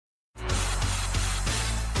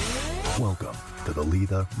Welcome to the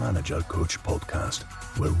Leader, Manager, Coach podcast,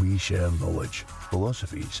 where we share knowledge,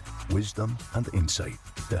 philosophies, wisdom, and insight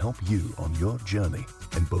to help you on your journey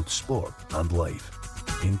in both sport and life.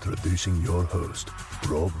 Introducing your host,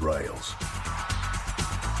 Rob Riles.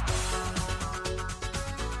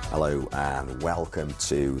 Hello and welcome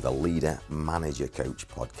to the Leader, Manager, Coach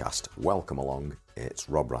podcast. Welcome along. It's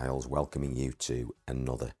Rob Riles welcoming you to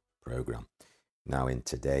another program. Now in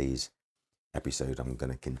today's episode, I'm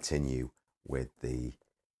going to continue with the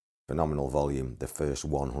phenomenal volume, The First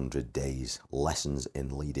 100 Days, Lessons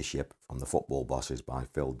in Leadership from the Football Bosses by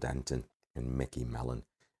Phil Denton and Mickey Mellon.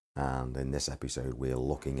 And in this episode, we're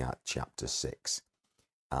looking at Chapter 6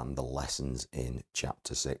 and the lessons in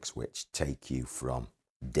Chapter 6, which take you from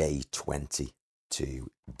Day 20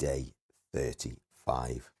 to Day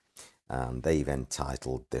 35. And they've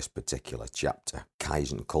entitled this particular chapter,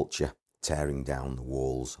 Kaizen Culture, Tearing Down the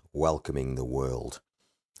Walls, Welcoming the World.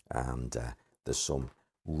 And there's some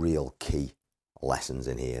real key lessons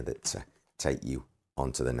in here that take you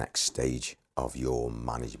onto the next stage of your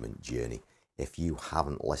management journey. If you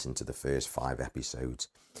haven't listened to the first 5 episodes,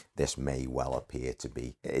 this may well appear to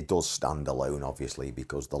be, it does stand alone obviously,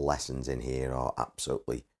 because the lessons in here are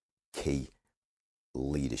absolutely key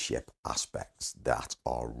leadership aspects that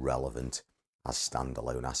are relevant as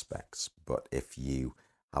standalone aspects. But if you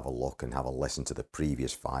have a look and have a listen to the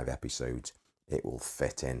previous 5 episodes, it will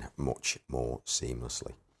fit in much more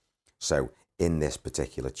seamlessly. So in this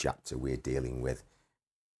particular chapter, we're dealing with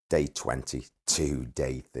Day 20 to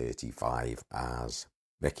Day 35, as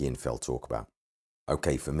Mickey and Phil talk about.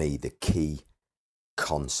 Okay, for me, the key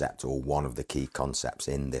concept, or one of the key concepts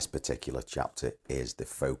in this particular chapter, is the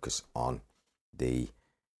focus on the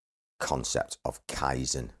concept of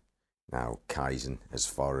Kaizen. Now, Kaizen, as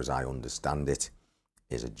far as I understand it,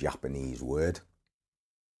 is a Japanese word,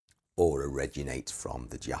 or originates from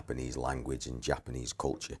the Japanese language and Japanese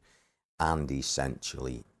culture, and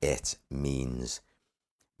essentially it means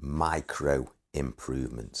micro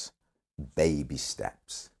improvements, baby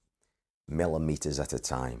steps, millimeters at a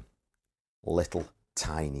time, little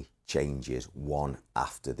tiny changes one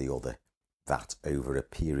after the other that over a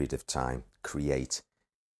period of time create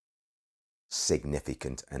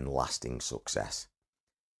significant and lasting success.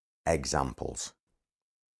 Examples.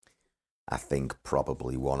 I think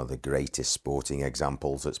probably one of the greatest sporting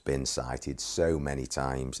examples that's been cited so many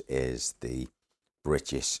times is the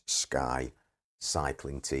British Sky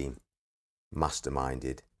cycling team,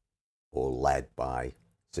 masterminded or led by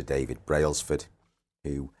Sir David Brailsford,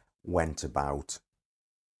 who went about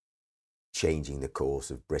changing the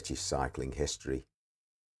course of British cycling history.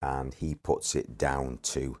 And he puts it down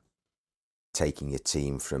to taking a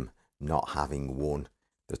team from not having won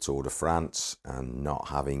the Tour de France and not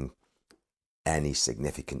having any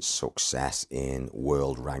significant success in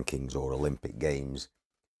world rankings or Olympic Games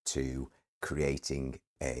to creating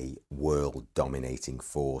a world dominating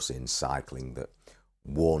force in cycling that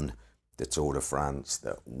won the Tour de France,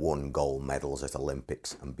 that won gold medals at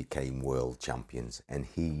Olympics and became world champions. And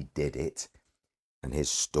he did it. And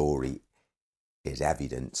his story is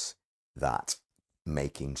evidence that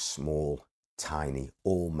making small, tiny,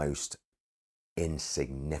 almost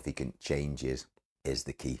insignificant changes is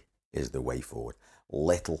the key, is the way forward.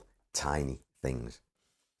 Little tiny things.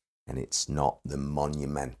 And it's not the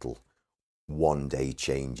monumental one-day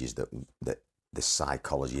changes that the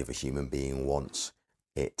psychology of a human being wants.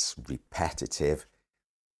 It's repetitive.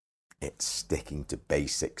 It's sticking to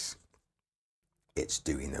basics. It's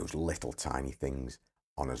doing those little tiny things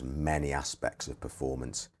on as many aspects of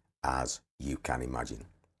performance as you can imagine.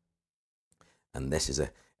 And this is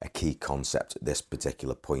a key concept at this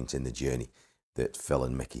particular point in the journey that Phil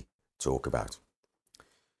and Mickey talk about.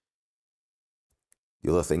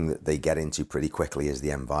 The other thing that they get into pretty quickly is the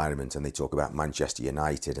environment, and they talk about Manchester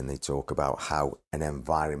United, and they talk about how an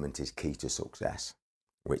environment is key to success,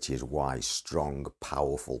 which is why strong,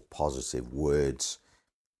 powerful, positive words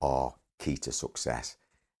are key to success.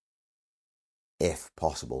 If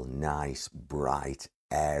possible, nice, bright,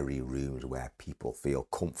 airy rooms where people feel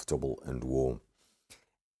comfortable and warm,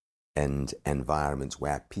 and environments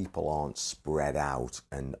where people aren't spread out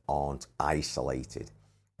and aren't isolated.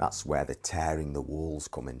 That's where the tearing the walls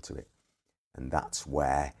come into it. And that's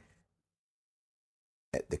where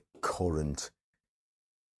at the current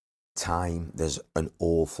time, there's an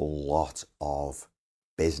awful lot of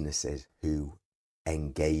businesses who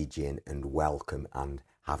engage in and welcome and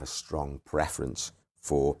have a strong preference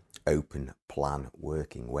for open plan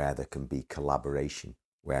working, where there can be collaboration,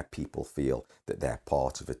 where people feel that they're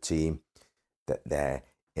part of a team, that they're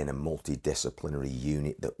in a multidisciplinary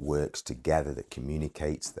unit that works together, that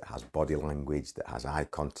communicates, that has body language, that has eye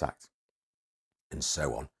contact, and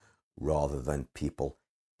so on, rather than people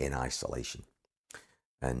in isolation.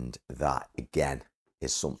 And that, again,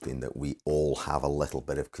 is something that we all have a little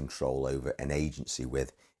bit of control over, an agency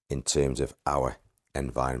with, in terms of our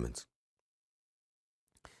environment.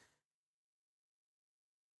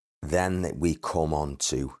 Then we come on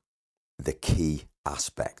to the key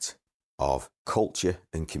aspect of culture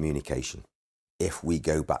and communication. If we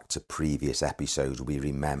go back to previous episodes, we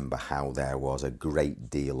remember how there was a great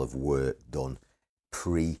deal of work done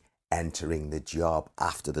pre-entering the job,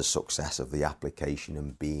 after the success of the application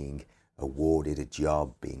and being awarded a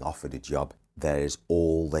job, being offered a job. There's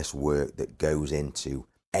all this work that goes into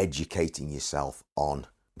educating yourself on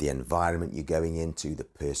the environment you're going into, the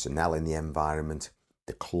personnel in the environment,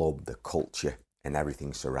 the club, the culture, and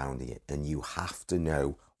everything surrounding it. And you have to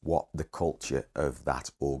know what the culture of that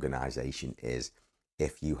organisation is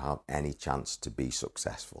if you have any chance to be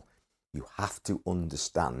successful. You have to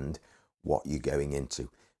understand what you're going into.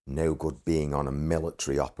 No good being on a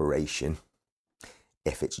military operation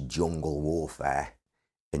if it's jungle warfare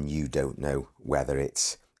and you don't know whether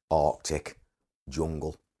it's Arctic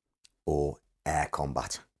jungle or air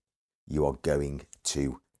combat. You are going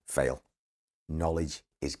to fail. Knowledge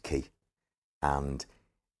is key, and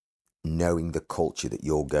knowing the culture that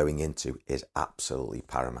you're going into is absolutely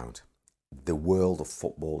paramount. The world of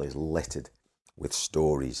football is littered with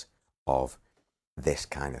stories of this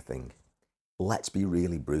kind of thing. Let's be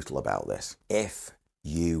really brutal about this. If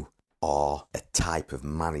you are a type of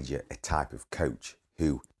manager, a type of coach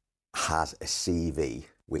who has a CV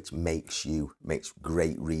which makes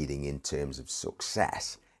great reading in terms of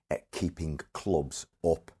success at keeping clubs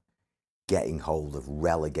up, getting hold of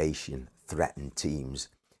relegation threatened teams,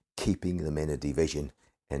 keeping them in a division,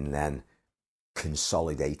 and then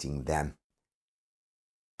consolidating them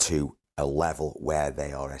to a level where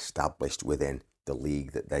they are established within the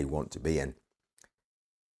league that they want to be in.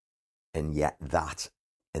 And yet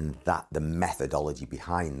the methodology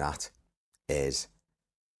behind that is,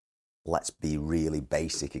 let's be really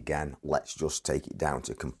basic again. Let's just take it down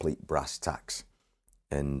to complete brass tacks.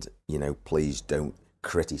 And, please don't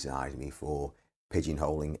criticize me for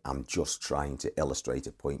pigeonholing. I'm just trying to illustrate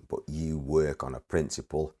a point, but you work on a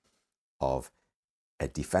principle of a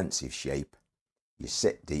defensive shape. You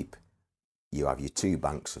sit deep, you have your two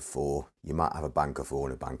banks of four, you might have a bank of four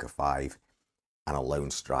and a bank of five, and a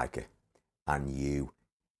lone striker. And you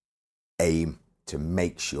aim to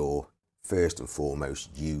make sure, first and foremost,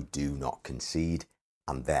 you do not concede,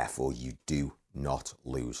 and therefore you do not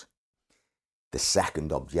lose. The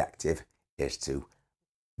second objective is to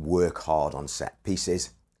work hard on set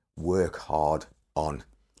pieces, work hard on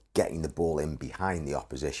getting the ball in behind the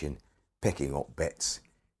opposition, picking up bits,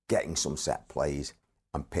 getting some set plays,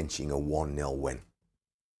 and pinching a 1-0 win.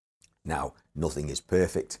 Now, nothing is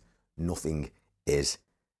perfect, nothing is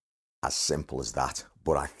as simple as that,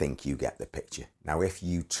 but I think you get the picture. Now, if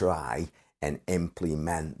you try and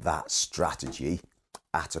implement that strategy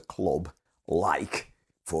at a club like,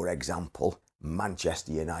 for example,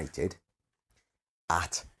 Manchester United,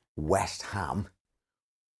 at West Ham,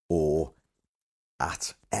 or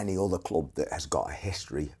at any other club that has got a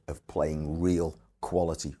history of playing real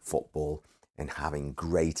quality football and having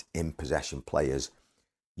great in-possession players,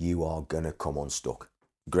 you are going to come unstuck.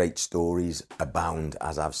 Great stories abound,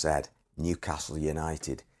 as I've said. Newcastle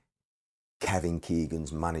United, Kevin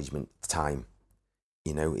Keegan's management time.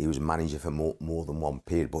 He was manager for more than one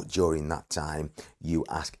period, but during that time, you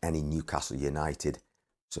ask any Newcastle United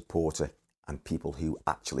supporter and people who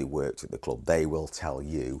actually worked at the club, they will tell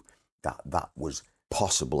you that was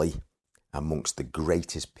possibly amongst the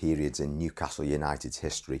greatest periods in Newcastle United's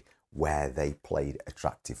history where they played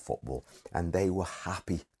attractive football, and they were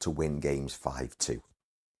happy to win games 5-2.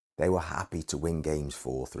 They were happy to win games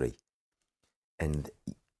 4-3. And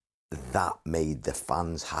that made the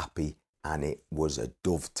fans happy, and it was a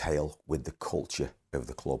dovetail with the culture of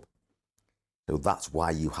the club. So that's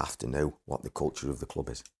why you have to know what the culture of the club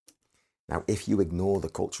is. Now, if you ignore the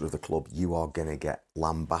culture of the club, you are going to get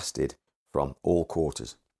lambasted from all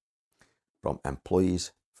quarters, from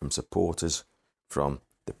employees, from supporters, from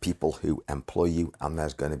the people who employ you, and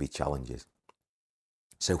there's going to be challenges.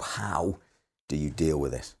 So how do you deal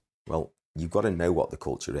with this? Well, you've got to know what the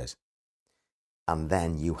culture is, and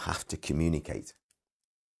then you have to communicate.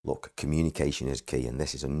 Look, communication is key, and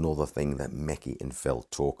this is another thing that Mickey and Phil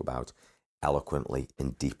talk about eloquently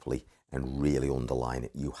and deeply and really underline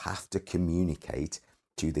it. You have to communicate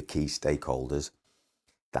to the key stakeholders.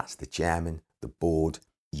 That's the chairman, the board,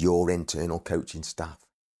 your internal coaching staff,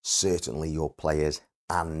 certainly your players,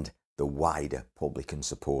 and the wider public and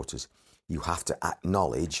supporters. You have to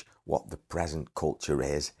acknowledge what the present culture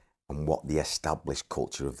is and what the established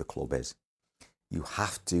culture of the club is. You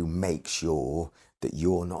have to make sure that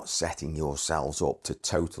you're not setting yourselves up to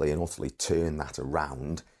totally and utterly turn that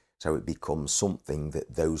around so it becomes something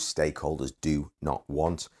that those stakeholders do not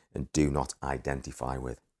want and do not identify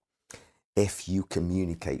with. If you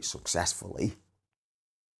communicate successfully,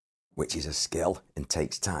 which is a skill and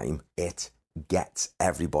takes time, it gets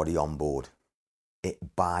everybody on board.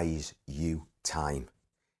 It buys you time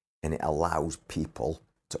and it allows people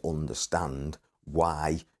to understand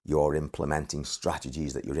why you're implementing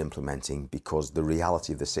strategies that you're implementing, because the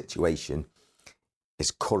reality of the situation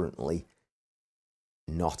is currently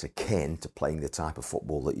not akin to playing the type of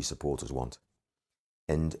football that your supporters want.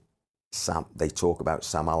 And they talk about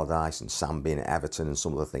Sam Allardyce and Sam being at Everton and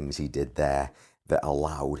some of the things he did there that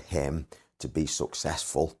allowed him to be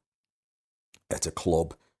successful at a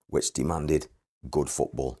club which demanded good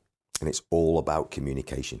football. And it's all about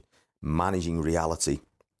communication, managing reality,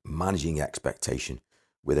 managing expectation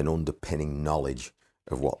with an underpinning knowledge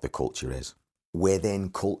of what the culture is. Within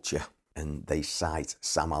culture, and they cite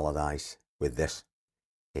Sam Allardyce with this,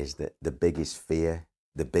 is that the biggest fear,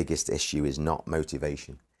 the biggest issue is not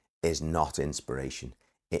motivation, is not inspiration,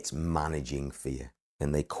 it's managing fear.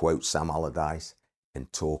 And they quote Sam Allardyce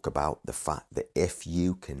and talk about the fact that if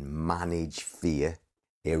you can manage fear,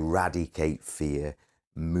 eradicate fear,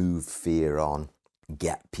 move fear on,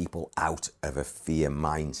 get people out of a fear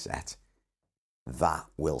mindset, that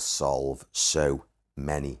will solve so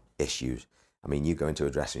many issues. I mean, you go into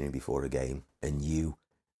a dressing room before a game and you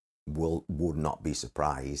would not be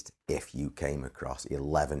surprised if you came across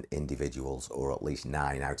 11 individuals, or at least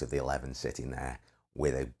 9 out of the 11 sitting there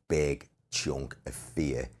with a big chunk of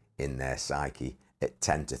fear in their psyche at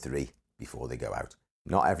 10-3 before they go out.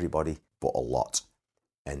 Not everybody, but a lot.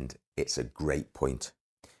 And it's a great point.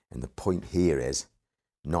 And the point here is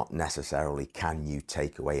not necessarily can you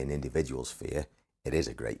take away an individual's fear. It is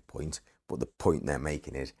a great point. But the point they're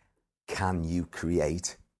making is, can you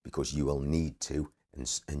create, because you will need to,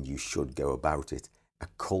 and you should go about it, a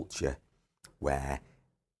culture where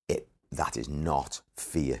that is not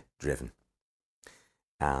fear driven.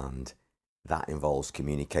 And that involves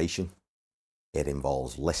communication, it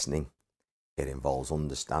involves listening, it involves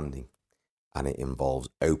understanding, and it involves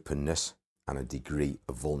openness and a degree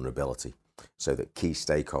of vulnerability, so that key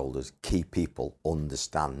stakeholders, key people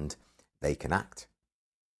understand they can act,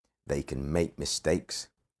 they can make mistakes,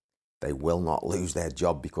 they will not lose their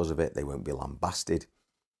job because of it, they won't be lambasted,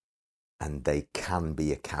 and they can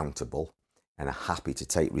be accountable and are happy to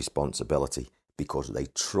take responsibility because they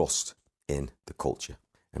trust in the culture.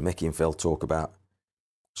 And Mickey and Phil talk about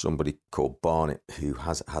somebody called Barnett who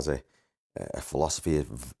has a philosophy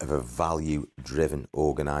of a value-driven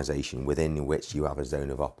organisation within which you have a zone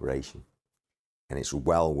of operation. And it's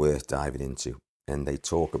well worth diving into. And they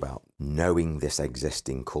talk about knowing this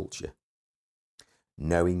existing culture,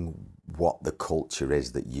 knowing what the culture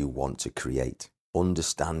is that you want to create,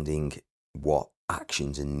 understanding what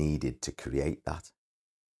actions are needed to create that,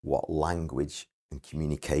 what language and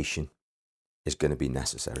communication is going to be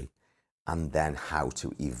necessary, and then how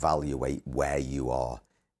to evaluate where you are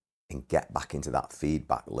and get back into that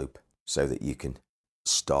feedback loop so that you can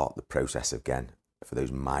start the process again for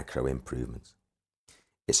those micro improvements.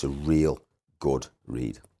 It's a real good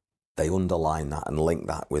read. They underline that and link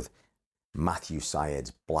that with Matthew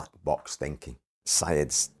Syed's black box thinking.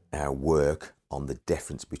 Syed's work on the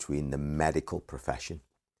difference between the medical profession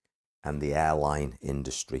and the airline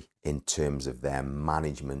industry in terms of their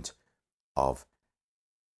management of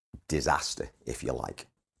disaster, if you like.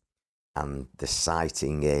 And the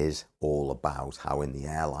citing is all about how in the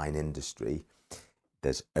airline industry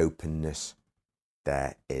there's openness,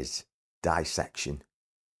 there is dissection,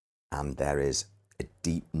 and there is a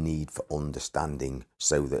deep need for understanding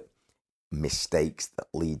so that mistakes that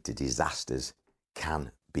lead to disasters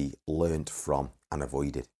can be learned from and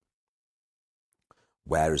avoided.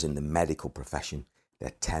 Whereas in the medical profession,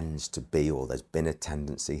 there tends to be, or there's been a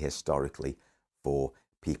tendency historically for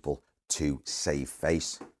people to save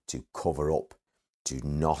face, to cover up, to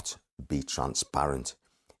not be transparent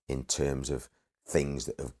in terms of things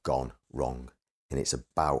that have gone wrong. And it's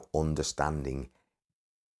about understanding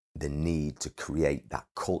the need to create that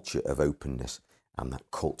culture of openness and that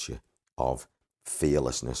culture of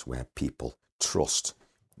fearlessness where people trust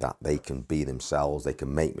that they can be themselves, they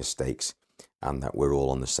can make mistakes, and that we're all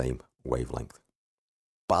on the same wavelength.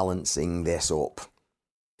 Balancing this up,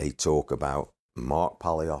 they talk about Mark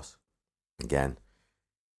Palios, again,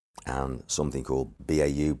 and something called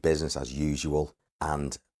BAU, business as usual,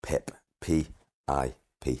 and PIP,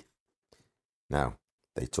 P-I-P. Now,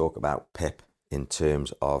 they talk about PIP in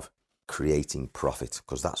terms of creating profit,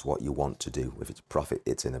 because that's what you want to do. If it's profit,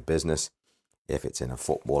 it's in a business. If it's in a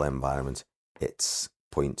football environment, it's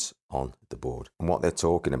points on the board. And what they're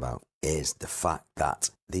talking about is the fact that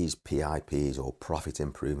these PIPs or profit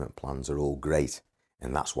improvement plans are all great,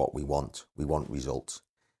 and that's what we want. We want results,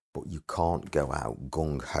 but you can't go out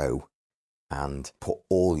gung-ho and put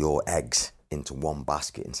all your eggs into one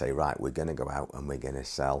basket and say, right, we're going to go out and we're going to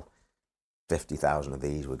sell 50,000 of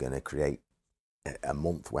these. We're going to create a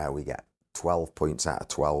month where we get 12 points out of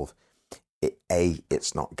 12.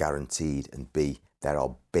 It's not guaranteed, and B, there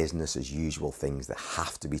are business as usual things that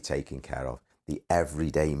have to be taken care of. The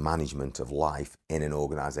everyday management of life in an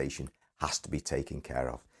organisation has to be taken care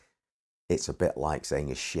of. It's a bit like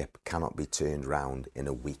saying a ship cannot be turned round in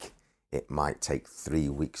a week. It might take 3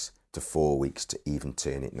 weeks to 4 weeks to even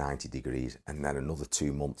turn it 90 degrees, and then another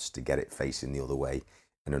 2 months to get it facing the other way,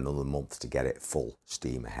 and another month to get it full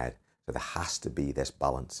steam ahead. So there has to be this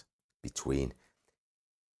balance between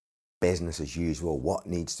business as usual, what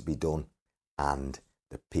needs to be done, and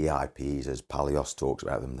the PIPs, as Palios talks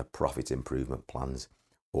about them, the profit improvement plans,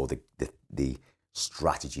 or the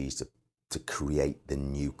strategies to create the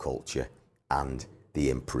new culture and the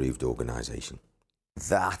improved organisation.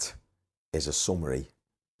 That is a summary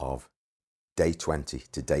of day 20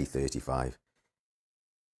 to day 35.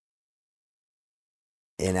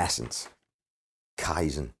 In essence,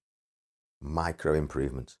 Kaizen, micro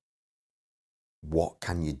improvements. What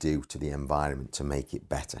can you do to the environment to make it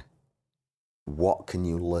better? What can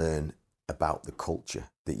you learn about the culture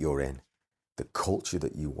that you're in, the culture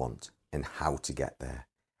that you want, and how to get there?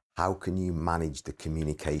 How can you manage the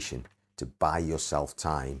communication to buy yourself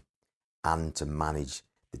time and to manage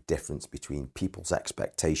the difference between people's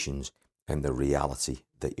expectations and the reality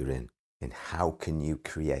that you're in? And how can you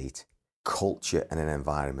create culture and an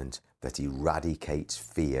environment that eradicates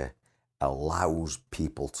fear, allows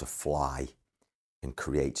people to fly, and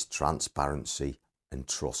creates transparency and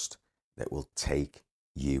trust that will take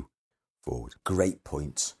you forward? Great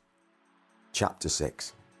points. Chapter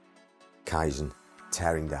 6, Kaizen,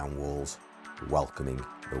 tearing down walls, welcoming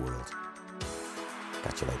the world.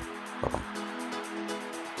 Catch you later. Bye-bye.